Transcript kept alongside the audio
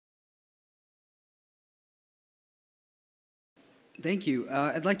Thank you.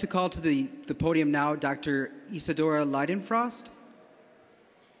 I'd like to call to the podium now Dr. Isadora Leidenfrost.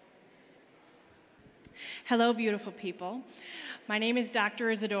 Hello, beautiful people. My name is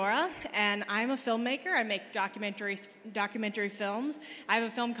Dr. Isadora, and I'm a filmmaker. I make documentary films. I have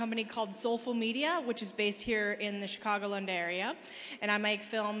a film company called Soulful Media, which is based here in the Chicagoland area, and I make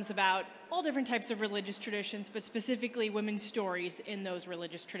films about all different types of religious traditions, but specifically women's stories in those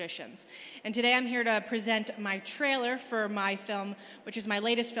religious traditions. And today I'm here to present my trailer for my film, which is my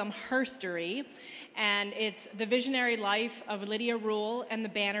latest film, Herstory, and it's the visionary life of Lydia Ruyle and the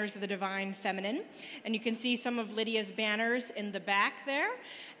banners of the divine feminine. And you can see some of Lydia's banners in the back there.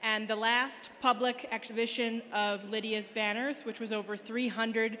 And the last public exhibition of Lydia's banners, which was over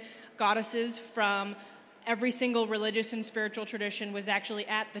 300 goddesses from every single religious and spiritual tradition, was actually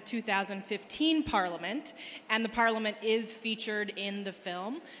at the 2015 Parliament, and the Parliament is featured in the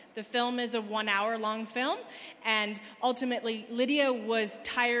film. The film is a 1 hour long film, and ultimately Lydia was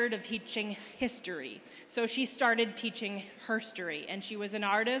tired of teaching history, so she started teaching herstory, and she was an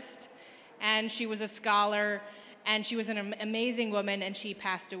artist, and she was a scholar, and she was an amazing woman, and she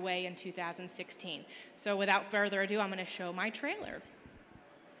passed away in 2016. So without further ado, I'm going to show my trailer.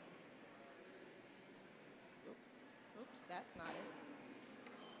 That's not it.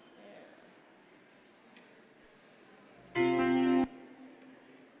 There.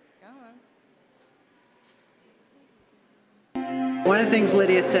 Go on. One of the things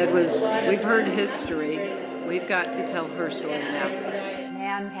Lydia said was, we've heard history, we've got to tell her story now.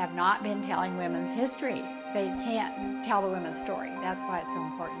 Men have not been telling women's history. They can't tell the women's story. That's why it's so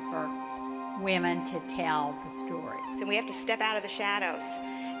important for women to tell the story. And we have to step out of the shadows,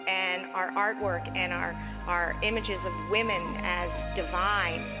 and our artwork and our images of women as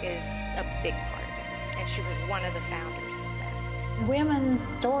divine is a big part of it. And she was one of the founders of that. Women's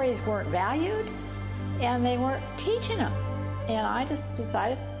stories weren't valued, and they weren't teaching them. And I just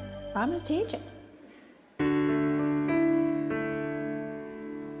decided, I'm going to teach it.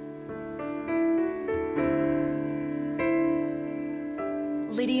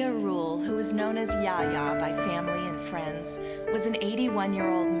 Lydia Ruyle, who is known as Yaya by family and friends, was an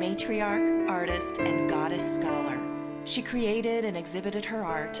 81-year-old matriarch, artist, and goddess scholar. She created and exhibited her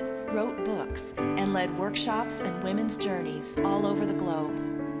art, wrote books, and led workshops and women's journeys all over the globe.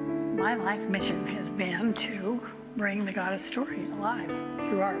 My life mission has been to bring the goddess story alive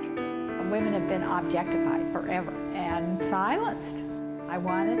through art. Women have been objectified forever and silenced. I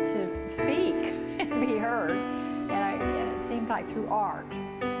wanted to speak and be heard, and it seemed like through art,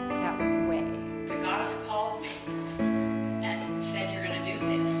 that was the way. The goddess called me and said, "You're going to do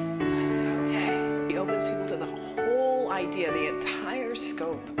this." And I said, "Okay." He opens people to the whole idea, the entire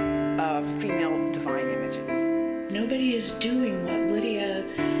scope of female divine images. Nobody is doing what Lydia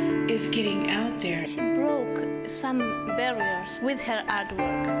is getting out there. She broke some barriers with her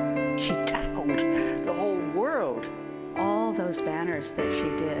artwork. She tackled the whole world. All those banners that she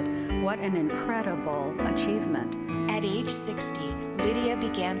did, what an incredible achievement. At age 60, Lydia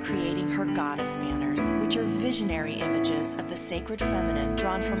began creating her goddess banners, which are visionary images of the sacred feminine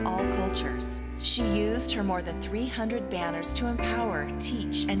drawn from all cultures. She used her more than 300 banners to empower,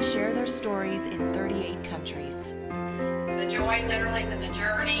 teach, and share their stories in 38 countries. The joy literally is in the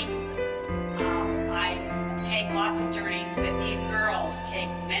journey. I take lots of journeys, but these girls take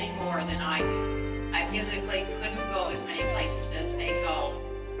many more than I do. I physically couldn't go as many places as they go.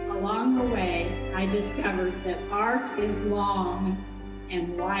 Along the way, I discovered that art is long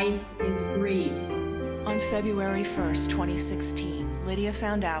and life is brief. On February 1st, 2016, Lydia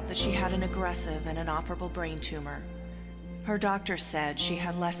found out that she had an aggressive and inoperable brain tumor. Her doctor said she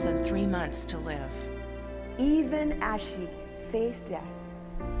had less than 3 months to live. Even as she faced death,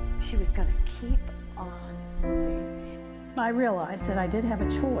 she was going to keep on moving. I realized that I did have a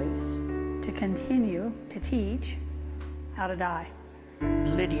choice to continue to teach how to die.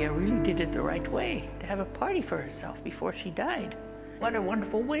 Lydia really did it the right way, to have a party for herself before she died. What a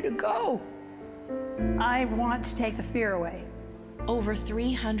wonderful way to go. I want to take the fear away. Over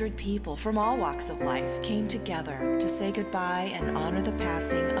 300 people from all walks of life came together to say goodbye and honor the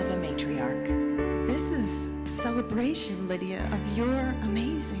passing of a matriarch. This is a celebration, Lydia, of your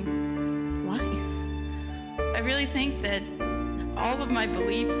amazing life. I really think that all of my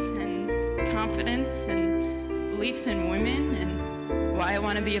beliefs and confidence and beliefs in women and why I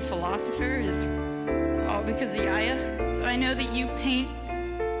want to be a philosopher is all because of Yaya. So I know that you paint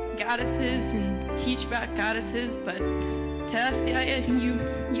goddesses and teach about goddesses, but to us, Yaya,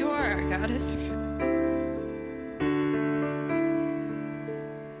 you are our goddess.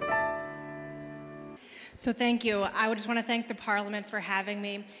 So thank you. I would just want to thank the Parliament for having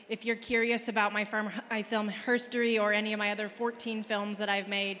me. If you're curious about my film Herstory or any of my other 14 films that I've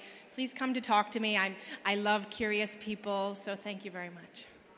made, please come to talk to me. I love curious people, so thank you very much.